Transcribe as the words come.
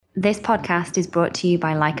This podcast is brought to you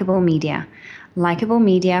by Likeable Media. Likeable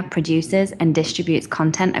Media produces and distributes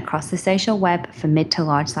content across the social web for mid to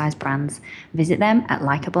large size brands. Visit them at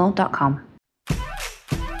likeable.com. All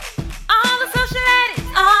the social ladies,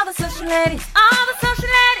 all the social ladies, all the social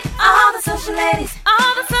ladies, all the social ladies,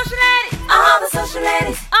 all the social ladies, all the social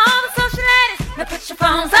ladies, all the social ladies. Now put your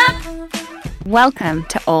phones up. Welcome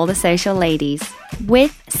to All the Social Ladies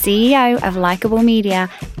with CEO of Likeable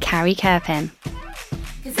Media, Carrie Kerpin.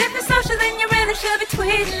 Cause if you're social, then you really should be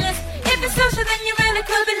tweeting this. If you're social, then you really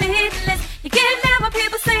could be leading this. You get mad when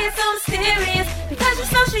people say it's so mysterious. Because you're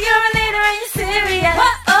social, you're a leader and you're serious.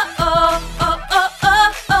 Oh, oh, oh, oh, oh,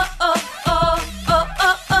 oh, oh, oh, oh,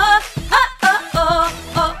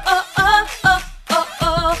 oh,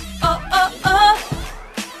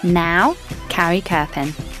 oh, Now, Carrie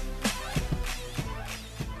Kerpin.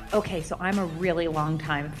 Okay, so I'm a really long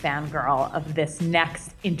time fangirl of this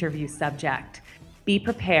next interview subject. Be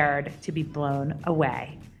prepared to be blown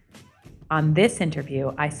away. On this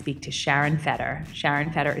interview, I speak to Sharon Fetter.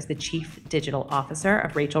 Sharon Fetter is the Chief Digital Officer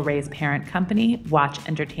of Rachael Ray's parent company, Watch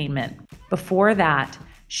Entertainment. Before that,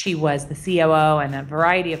 she was the COO and a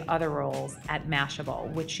variety of other roles at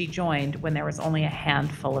Mashable, which she joined when there was only a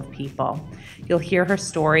handful of people. You'll hear her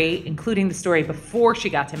story, including the story before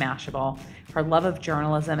she got to Mashable, her love of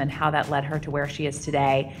journalism and how that led her to where she is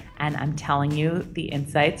today. And I'm telling you, the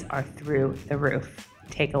insights are through the roof.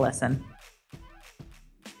 Take a listen.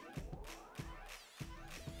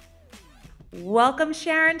 Welcome,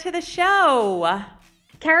 Sharon, to the show.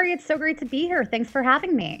 Carrie, it's so great to be here. Thanks for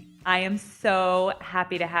having me. I am so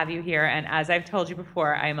happy to have you here. And as I've told you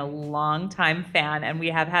before, I am a longtime fan, and we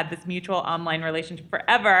have had this mutual online relationship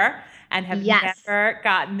forever and have never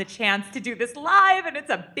gotten the chance to do this live. And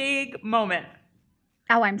it's a big moment.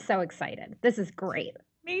 Oh, I'm so excited. This is great.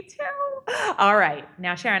 Me too. All right.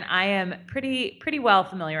 Now, Sharon, I am pretty well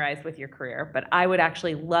familiarized with your career, but I would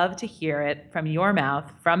actually love to hear it from your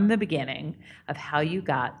mouth from the beginning of how you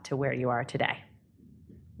got to where you are today.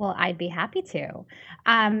 Well, I'd be happy to.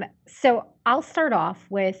 So I'll start off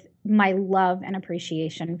with my love and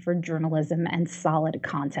appreciation for journalism and solid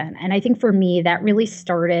content. And I think for me, that really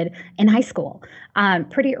started in high school,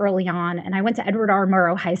 pretty early on. And I went to Edward R.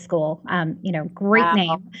 Murrow High School, great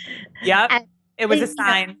name. Yep. It was a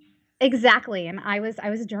sign. Exactly. And I was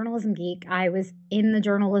a journalism geek. I was in the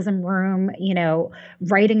journalism room,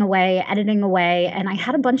 writing away, editing away. And I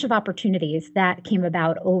had a bunch of opportunities that came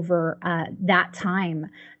about over that time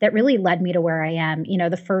that really led me to where I am.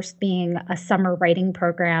 The first being a summer writing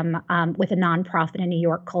program with a nonprofit in New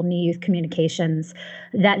York called New Youth Communications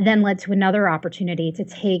that then led to another opportunity to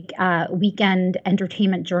take weekend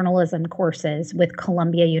entertainment journalism courses with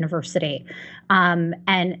Columbia University.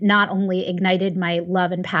 And not only ignited my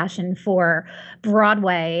love and passion for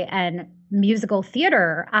Broadway and musical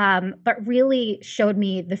theater, but really showed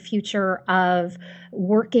me the future of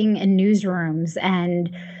working in newsrooms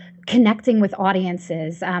and connecting with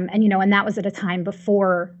audiences. And that was at a time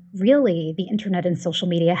before really the internet and social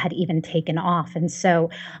media had even taken off. And so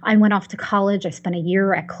I went off to college. I spent a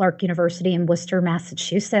year at Clark University in Worcester,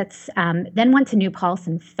 Massachusetts, then went to New Paltz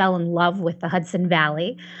and fell in love with the Hudson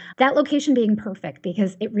Valley. That location being perfect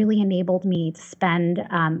because it really enabled me to spend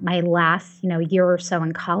my last, year or so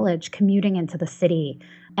in college commuting into the city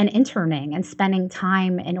and interning and spending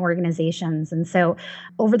time in organizations. And so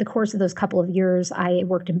over the course of those couple of years, I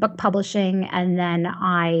worked in book publishing, and then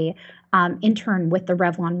I interned with the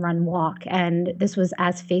Revlon Run Walk. And this was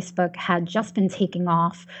as Facebook had just been taking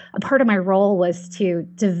off. A part of my role was to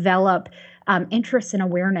develop interest and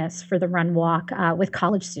awareness for the Run Walk with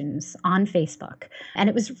college students on Facebook. And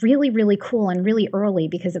it was really, really cool and really early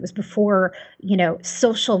because it was before,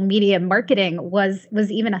 social media marketing was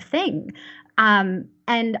even a thing.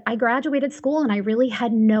 And I graduated school and I really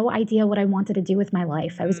had no idea what I wanted to do with my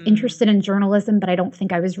life. I was interested in journalism, but I don't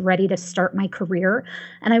think I was ready to start my career.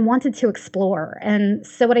 And I wanted to explore. And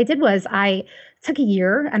so what I did was I took a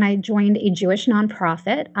year and I joined a Jewish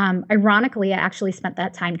nonprofit. Ironically, I actually spent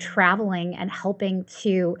that time traveling and helping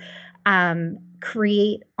to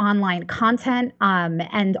create online content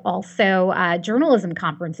and also journalism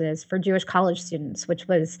conferences for Jewish college students, which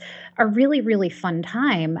was a really, really fun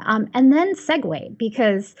time. And then segued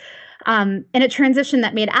because in a transition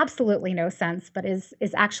that made absolutely no sense, but is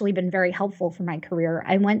actually been very helpful for my career.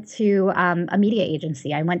 I went to a media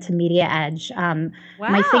agency. I went to Media Edge. Wow,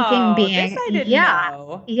 my thinking being, this I didn't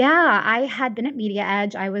know. Yeah, I had been at Media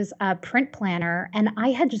Edge. I was a print planner, and I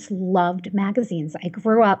had just loved magazines. I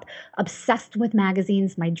grew up obsessed with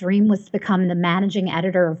magazines. My dream was to become the managing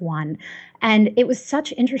editor of one. And it was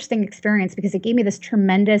such an interesting experience because it gave me this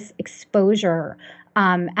tremendous exposure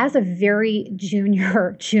as a very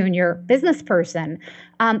junior business person.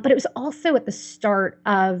 But it was also at the start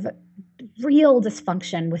of real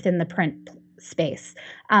dysfunction within the print space.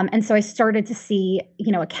 And so I started to see,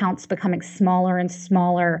 accounts becoming smaller and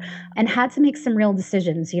smaller, and had to make some real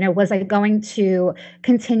decisions. Was I going to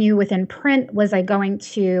continue within print? Was I going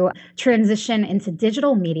to transition into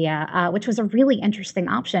digital media, which was a really interesting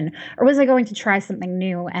option? Or was I going to try something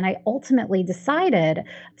new? And I ultimately decided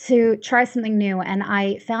to try something new. And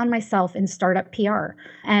I found myself in startup PR.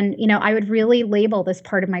 And, I would really label this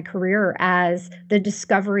part of my career as the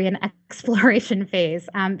discovery and exploration phase,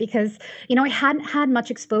 because, I hadn't had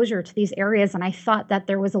much exposure to these areas, and I thought that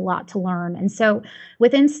there was a lot to learn. And so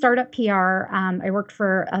within startup PR, I worked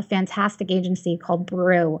for a fantastic agency called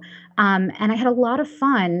Brew, and I had a lot of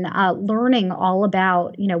fun learning all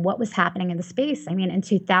about, what was happening in the space. I mean, in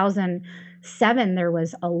 2007, there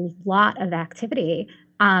was a lot of activity.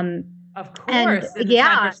 Of course. In the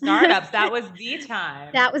time for startups, that was the time.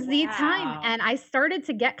 That was the time. And I started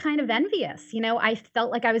to get kind of envious. I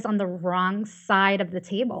felt like I was on the wrong side of the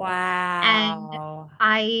table. Wow.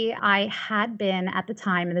 And I had been at the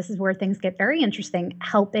time, and this is where things get very interesting,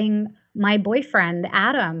 helping my boyfriend,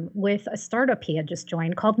 Adam, with a startup he had just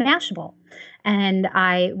joined called Mashable. And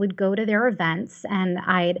I would go to their events and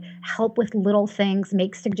I'd help with little things,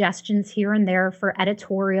 make suggestions here and there for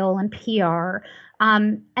editorial and PR.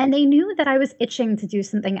 And they knew that I was itching to do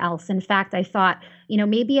something else. In fact, I thought,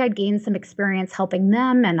 maybe I'd gain some experience helping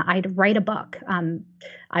them and I'd write a book.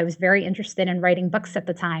 I was very interested in writing books at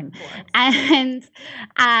the time. And,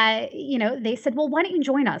 they said, well, why don't you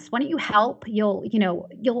join us? Why don't you help?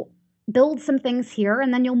 You'll build some things here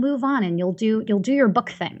and then you'll move on and you'll do your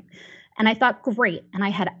book thing. And I thought, great. And I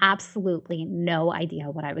had absolutely no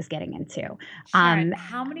idea what I was getting into. Sharon,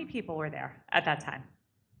 how many people were there at that time?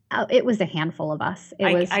 It was a handful of us.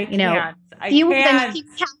 It was, fewer than you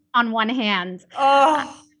count on one hand.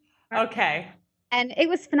 Oh, okay. And it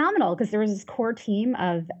was phenomenal because there was this core team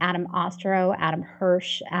of Adam Ostro, Adam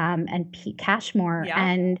Hirsch, and Pete Cashmore. Yeah.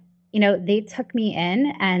 And, they took me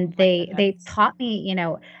in and they taught me,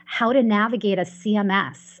 how to navigate a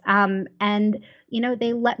CMS. And,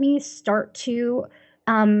 they let me start to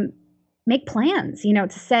make plans, to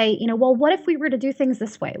say, well, what if we were to do things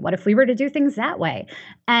this way? What if we were to do things that way?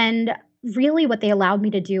 And really what they allowed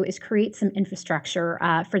me to do is create some infrastructure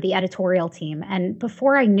for the editorial team. And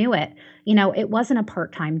before I knew it, it wasn't a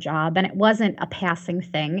part-time job and it wasn't a passing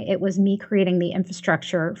thing. It was me creating the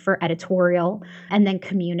infrastructure for editorial and then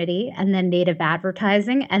community and then native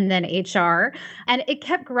advertising and then HR. And it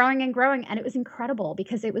kept growing and growing. And it was incredible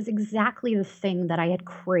because it was exactly the thing that I had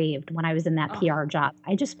craved when I was in that PR job.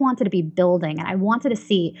 I just wanted to be building and I wanted to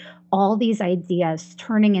see all these ideas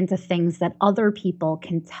turning into things that other people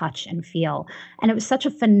can touch and feel. And it was such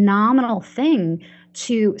a phenomenal thing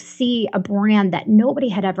to see a brand that nobody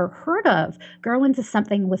had ever heard of grow into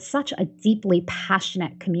something with such a deeply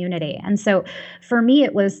passionate community. And so for me,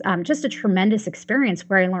 it was just a tremendous experience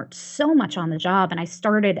where I learned so much on the job. And I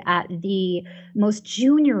started at the most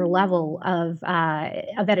junior level of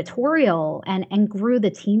editorial and grew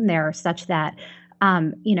the team there such that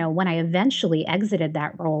when I eventually exited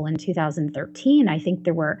that role in 2013, I think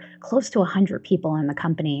there were close to 100 people in the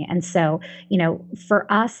company. And so, for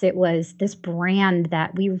us, it was this brand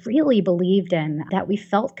that we really believed in, that we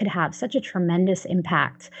felt could have such a tremendous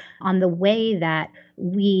impact on the way that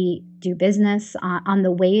we do business, on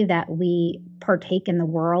the way that we partake in the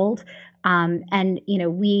world.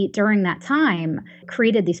 We, during that time,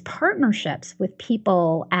 created these partnerships with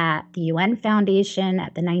people at the UN Foundation,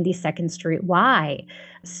 at the 92nd Street Y,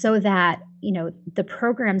 so that, the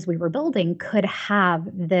programs we were building could have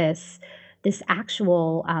this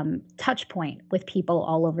actual touch point with people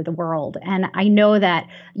all over the world. And I know that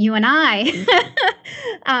you and I,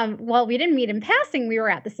 well, we didn't meet in passing. We were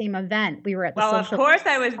at the same event. We were at the Well, of social course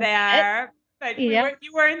I was there. But Yep.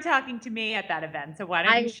 you weren't talking to me at that event, so why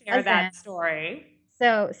don't you share that story?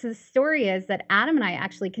 So the story is that Adam and I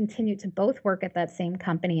actually continued to both work at that same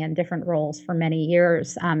company in different roles for many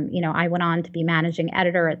years. I went on to be managing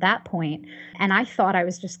editor at that point, and I thought I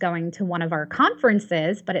was just going to one of our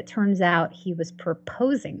conferences, but it turns out he was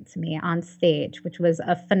proposing to me on stage, which was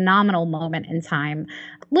a phenomenal moment in time.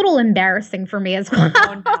 A little embarrassing for me as well.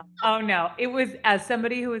 Oh no. It was, as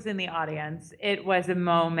somebody who was in the audience, it was a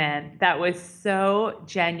moment that was so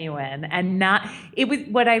genuine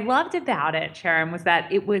what I loved about it, Sharon, was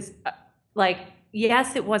that it was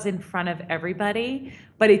yes, it was in front of everybody,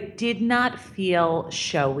 but it did not feel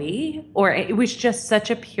showy, or it was just such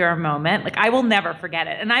a pure moment. I will never forget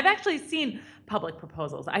it. And I've actually seen public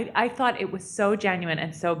proposals. I thought it was so genuine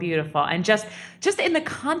and so beautiful. And just in the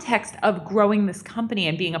context of growing this company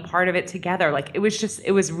and being a part of it together, like it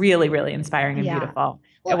was really, really inspiring and beautiful.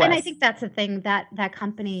 Well, and I think that's the thing that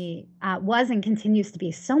company was and continues to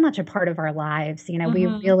be so much a part of our lives. You know, we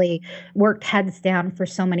really worked heads down for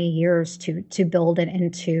so many years to build it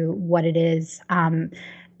into what it is.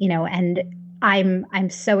 You know, and I'm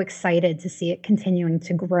so excited to see it continuing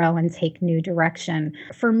to grow and take new direction.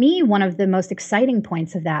 For me, one of the most exciting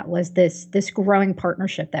points of that was this growing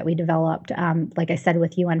partnership that we developed, like I said,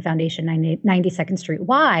 with UN Foundation 92nd Street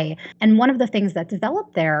Y. And one of the things that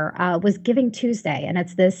developed there was Giving Tuesday, and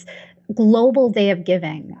it's this global day of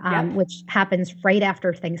giving, which happens right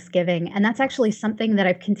after Thanksgiving. And that's actually something that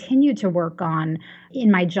I've continued to work on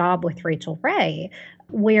in my job with Rachael Ray,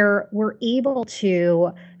 where we're able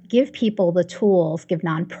to give people the tools, give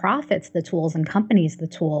nonprofits the tools and companies the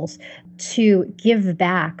tools to give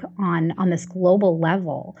back on this global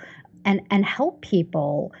level and help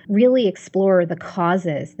people really explore the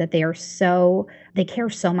causes that they care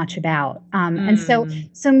so much about. And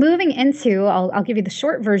so moving into, I'll give you the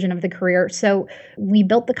short version of the career. So we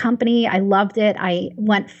built the company. I loved it. I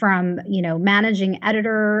went from, managing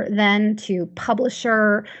editor then to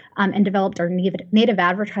publisher, and developed our native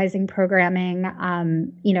advertising programming,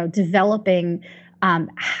 developing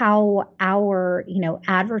how our,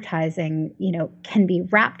 advertising, can be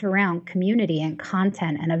wrapped around community and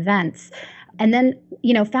content and events. And then,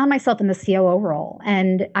 found myself in the COO role,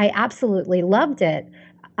 and I absolutely loved it.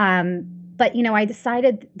 But, I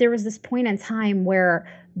decided there was this point in time where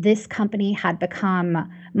this company had become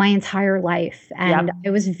my entire life. And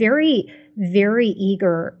I was very, very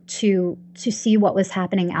eager to see what was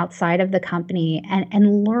happening outside of the company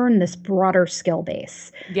and learn this broader skill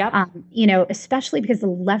base. Especially because the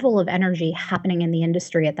level of energy happening in the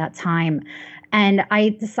industry at that time. And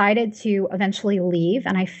I decided to eventually leave,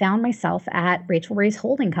 and I found myself at Rachael Ray's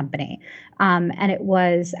holding company. And it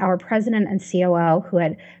was our president and COO who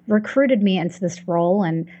had recruited me into this role.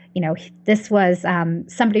 And, this was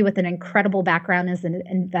somebody with an incredible background as an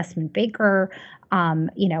investment banker.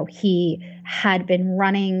 He had been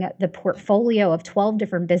running the portfolio of 12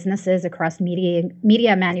 different businesses across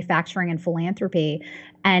media, manufacturing, and philanthropy.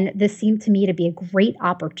 And this seemed to me to be a great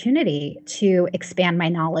opportunity to expand my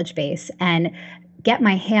knowledge base and get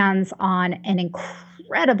my hands on an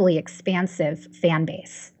incredibly expansive fan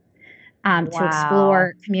base to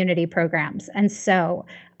explore community programs. And so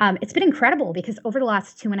it's been incredible because over the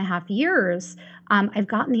last 2.5 years, I've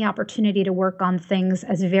gotten the opportunity to work on things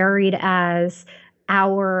as varied as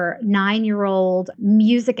our 9-year-old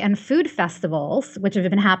music and food festivals, which have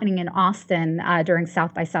been happening in Austin during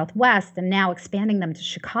South by Southwest, and now expanding them to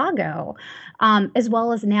Chicago, as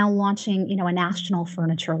well as now launching, a national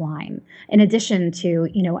furniture line, in addition to,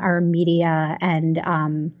 our media and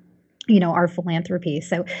our philanthropy.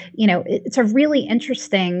 So, it's a really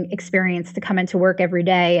interesting experience to come into work every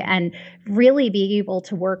day and really be able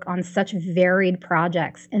to work on such varied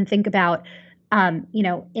projects and think about,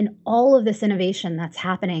 in all of this innovation that's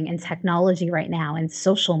happening in technology right now, in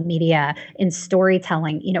social media, in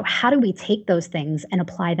storytelling, how do we take those things and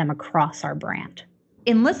apply them across our brand?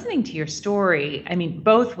 In listening to your story, I mean,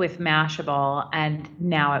 both with Mashable and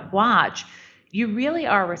now at Watch, you really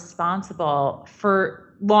are responsible for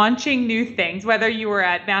launching new things, whether you were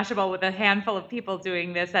at Mashable with a handful of people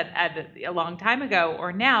doing this at a long time ago,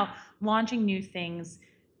 or now launching new things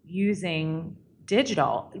using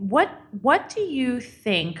digital. What do you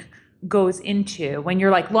think goes into when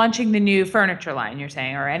you're like launching the new furniture line, you're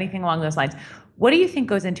saying, or anything along those lines? What do you think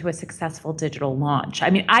goes into a successful digital launch? I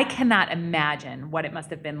mean, I cannot imagine what it must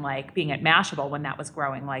have been like being at Mashable when that was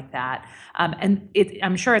growing like that. And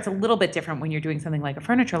I'm sure it's a little bit different when you're doing something like a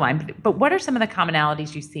furniture line. But what are some of the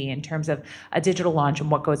commonalities you see in terms of a digital launch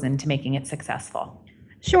and what goes into making it successful?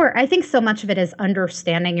 Sure. I think so much of it is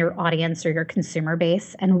understanding your audience or your consumer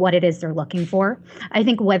base and what it is they're looking for. I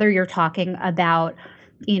think whether you're talking about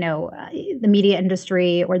the media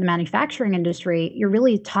industry or the manufacturing industry, you're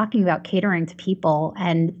really talking about catering to people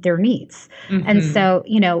and their needs. Mm-hmm. And so,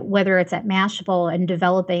 whether it's at Mashable and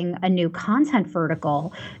developing a new content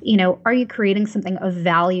vertical, are you creating something of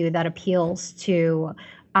value that appeals to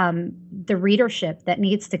the readership that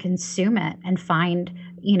needs to consume it and find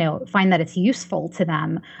that it's useful to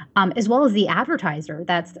them, as well as the advertiser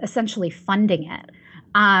that's essentially funding it.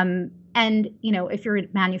 And, if you're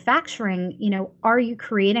manufacturing, are you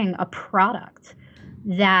creating a product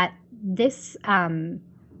that this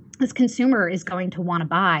this consumer is going to want to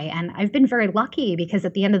buy. And I've been very lucky because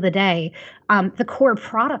at the end of the day, the core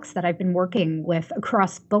products that I've been working with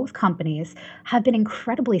across both companies have been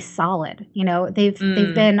incredibly solid. They've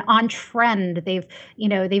been on trend. They've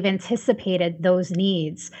anticipated those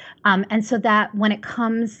needs, and so that when it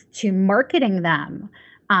comes to marketing them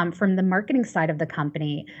from the marketing side of the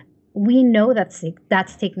company, we know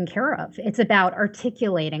that's taken care of. It's about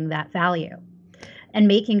articulating that value and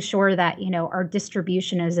making sure that our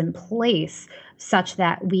distribution is in place such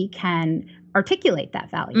that we can articulate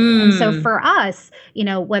that value. And so for us,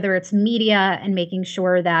 whether it's media and making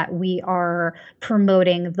sure that we are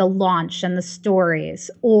promoting the launch and the stories,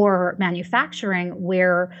 or manufacturing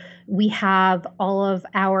where we have all of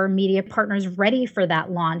our media partners ready for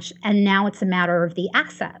that launch, and now it's a matter of the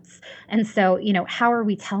assets. And so, how are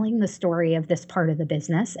we telling the story of this part of the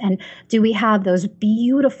business? And do we have those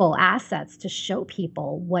beautiful assets to show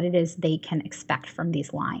people what it is they can expect from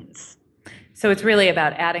these lines? So it's really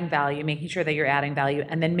about adding value, making sure that you're adding value,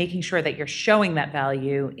 and then making sure that you're showing that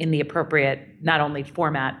value in the appropriate, not only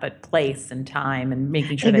format, but place and time, and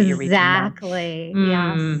making sure that you're reaching them. Exactly.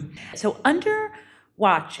 Yes. So under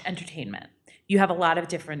Watch Entertainment, you have a lot of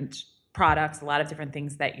different products, a lot of different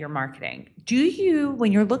things that you're marketing. Do you,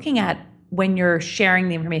 when you're sharing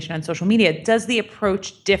the information on social media, does the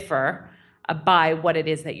approach differ by what it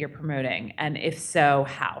is that you're promoting? And if so,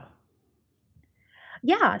 how?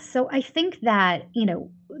 Yeah, so I think that,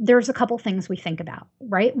 there's a couple things we think about,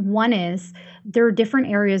 right? One is there are different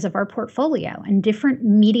areas of our portfolio, and different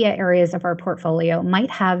media areas of our portfolio might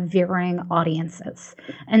have varying audiences.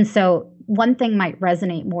 And so one thing might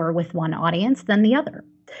resonate more with one audience than the other.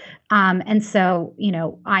 And so,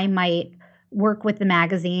 I might work with the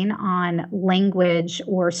magazine on language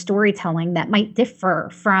or storytelling that might differ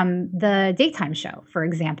from the daytime show, for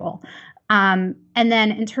example. And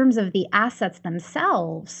then in terms of the assets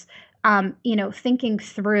themselves, thinking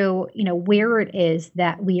through, where it is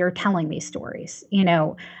that we are telling these stories.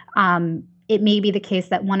 It may be the case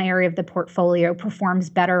that one area of the portfolio performs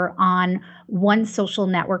better on one social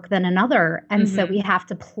network than another. And so we have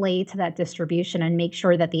to play to that distribution and make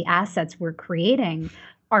sure that the assets we're creating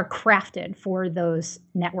are crafted for those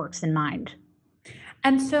networks in mind.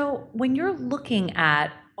 And so when you're looking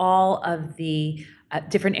at all of the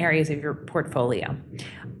different areas of your portfolio,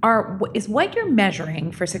 is what you're measuring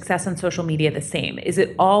for success on social media the same? Is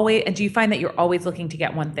it always, and do you find that you're always looking to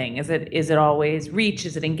get one thing? Is it always reach?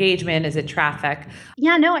 Is it engagement? Is it traffic?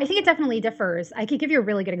 Yeah, no, I think it definitely differs. I could give you a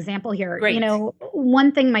really good example here. Great.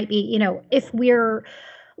 One thing might be, if we're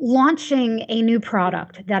launching a new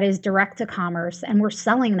product that is direct to commerce and we're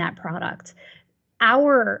selling that product,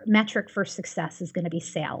 our metric for success is going to be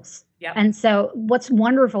sales. Yep. And so what's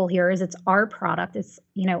wonderful here is it's our product, it's,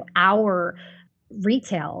 our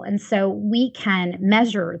retail. And so we can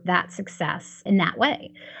measure that success in that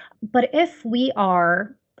way. But if we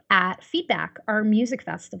are at Feedback, our music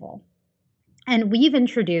festival, and we've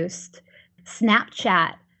introduced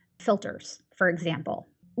Snapchat filters, for example,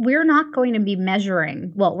 we're not going to be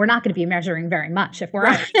measuring, we're not going to be measuring very much if we're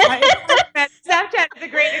right. Snapchat is a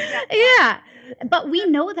great example. Yeah. But we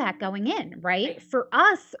know that going in, right? For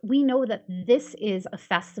us, we know that this is a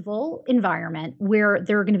festival environment where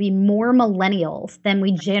there are going to be more millennials than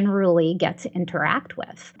we generally get to interact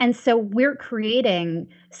with. And so we're creating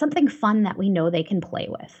something fun that we know they can play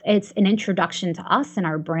with. It's an introduction to us and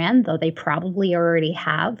our brand, though they probably already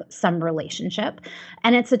have some relationship.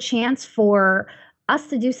 And it's a chance for us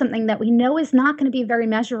to do something that we know is not going to be very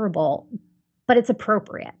measurable, but it's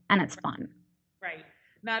appropriate and it's fun. Right.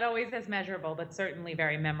 Not always as measurable, but certainly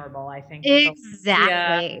very memorable, I think.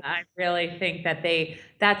 Exactly. Yeah, I really think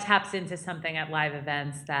that taps into something at live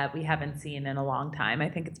events that we haven't seen in a long time. I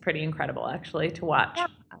think it's pretty incredible, actually, to watch. Yeah,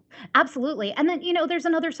 absolutely. And then, there's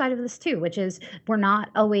another side of this too, which is we're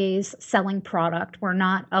not always selling product. We're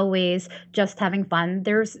not always just having fun.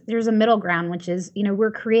 There's a middle ground, which is,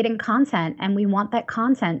 we're creating content and we want that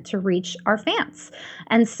content to reach our fans.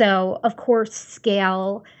 And so, of course,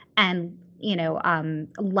 scale and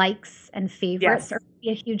likes and favorites are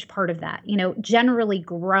a huge part of that. Generally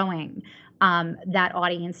growing that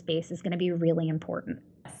audience base is going to be really important.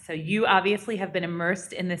 So you obviously have been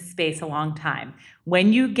immersed in this space a long time.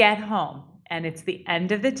 When you get home and it's the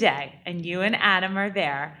end of the day and you and Adam are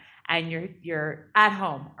there and you're at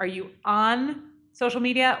home, are you on social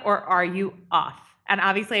media or are you off? And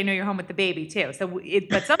obviously, I know you're home with the baby too.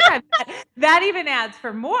 But sometimes that even adds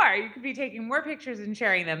for more. You could be taking more pictures and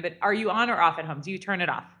sharing them. But are you on or off at home? Do you turn it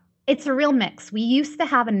off? It's a real mix. We used to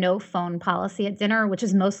have a no phone policy at dinner, which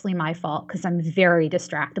is mostly my fault because I'm very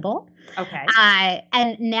distractible. Okay.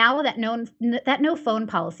 And now that no phone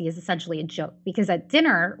policy is essentially a joke because at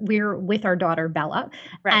dinner we're with our daughter Bella,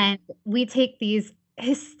 Right. and we take these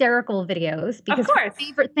hysterical videos because her course.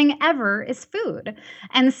 favorite thing ever is food.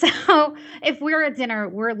 And so if we're at dinner,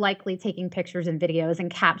 we're likely taking pictures and videos and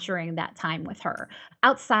capturing that time with her.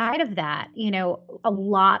 Outside of that, a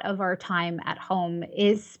lot of our time at home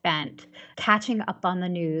is spent catching up on the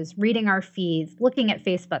news, reading our feeds, looking at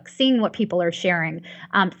Facebook, seeing what people are sharing.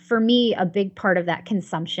 For me, a big part of that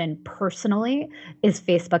consumption personally is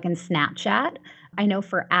Facebook and Snapchat. I know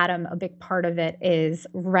for Adam, a big part of it is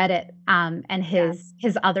Reddit and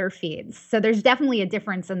his other feeds. So there's definitely a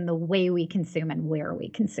difference in the way we consume and where we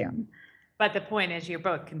consume. But the point is you're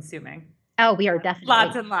both consuming. Oh, we are definitely.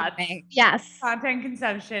 Lots and lots. Yes. Content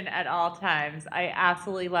consumption at all times. I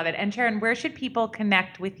absolutely love it. And Sharon, where should people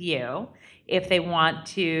connect with you if they want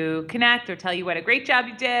to connect or tell you what a great job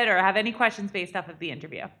you did or have any questions based off of the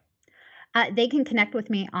interview? They can connect with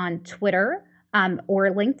me on Twitter or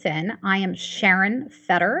LinkedIn. I am Sharon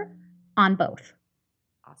Fetter on both.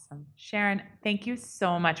 Awesome. Sharon, thank you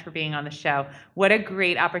so much for being on the show. What a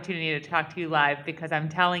great opportunity to talk to you live because I'm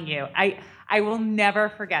telling you, I will never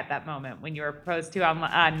forget that moment when you were proposed to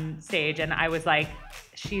on stage and I was like,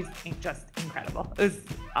 she's just incredible. It was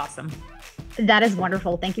awesome. That is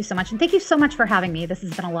wonderful. Thank you so much. And thank you so much for having me. This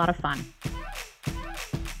has been a lot of fun.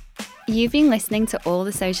 You've been listening to All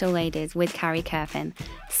the Social Ladies with Carrie Kerpen,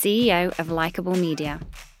 CEO of Likeable Media.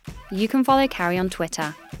 You can follow Carrie on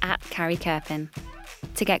Twitter @Carrie Kerpen.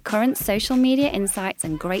 To get current social media insights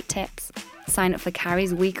and great tips, sign up for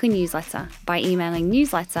Carrie's weekly newsletter by emailing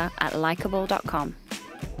newsletter@likeable.com.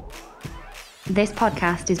 This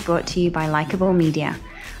podcast is brought to you by Likeable Media.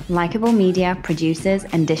 Likeable Media produces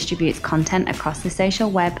and distributes content across the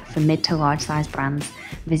social web for mid to large size brands.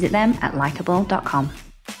 Visit them at likeable.com.